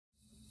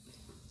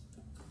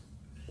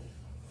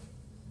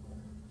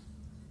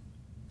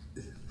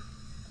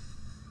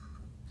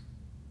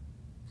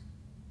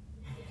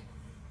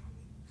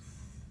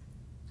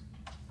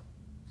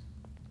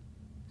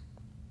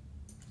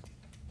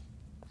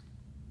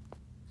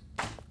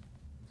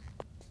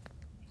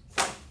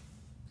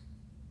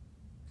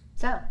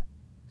So,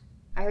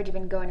 I heard you've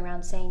been going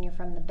around saying you're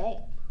from the Bay.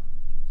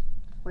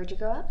 Where'd you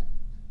grow up?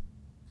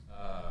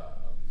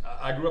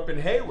 I grew up in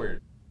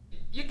Hayward.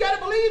 You gotta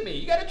believe me.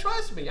 You gotta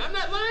trust me. I'm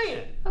not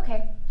lying.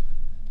 Okay.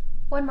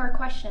 One more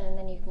question and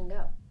then you can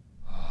go.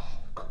 Oh,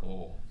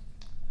 cool.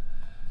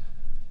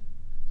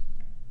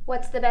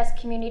 What's the best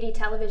community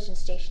television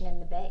station in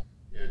the Bay?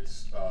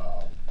 It's,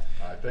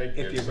 I think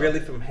if you're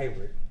really from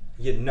Hayward,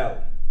 you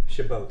know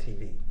Chabot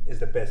TV is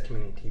the best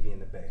community TV in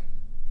the Bay.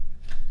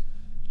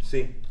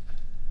 See?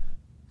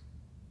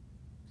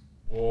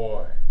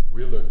 Boy,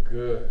 we look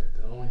good,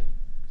 don't we?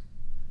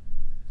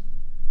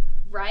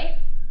 Right?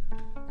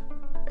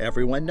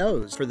 Everyone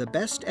knows for the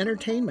best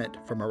entertainment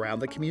from around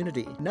the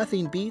community,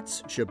 nothing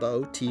beats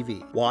Chabot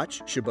TV.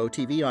 Watch Chabot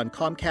TV on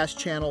Comcast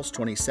channels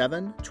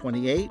 27,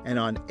 28, and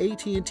on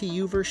AT&T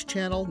UVerse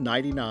channel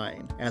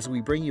 99 as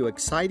we bring you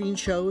exciting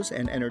shows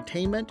and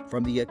entertainment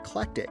from the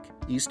eclectic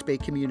East Bay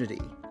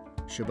community.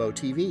 Chabot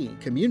TV,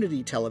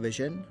 community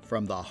television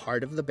from the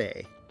heart of the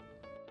Bay.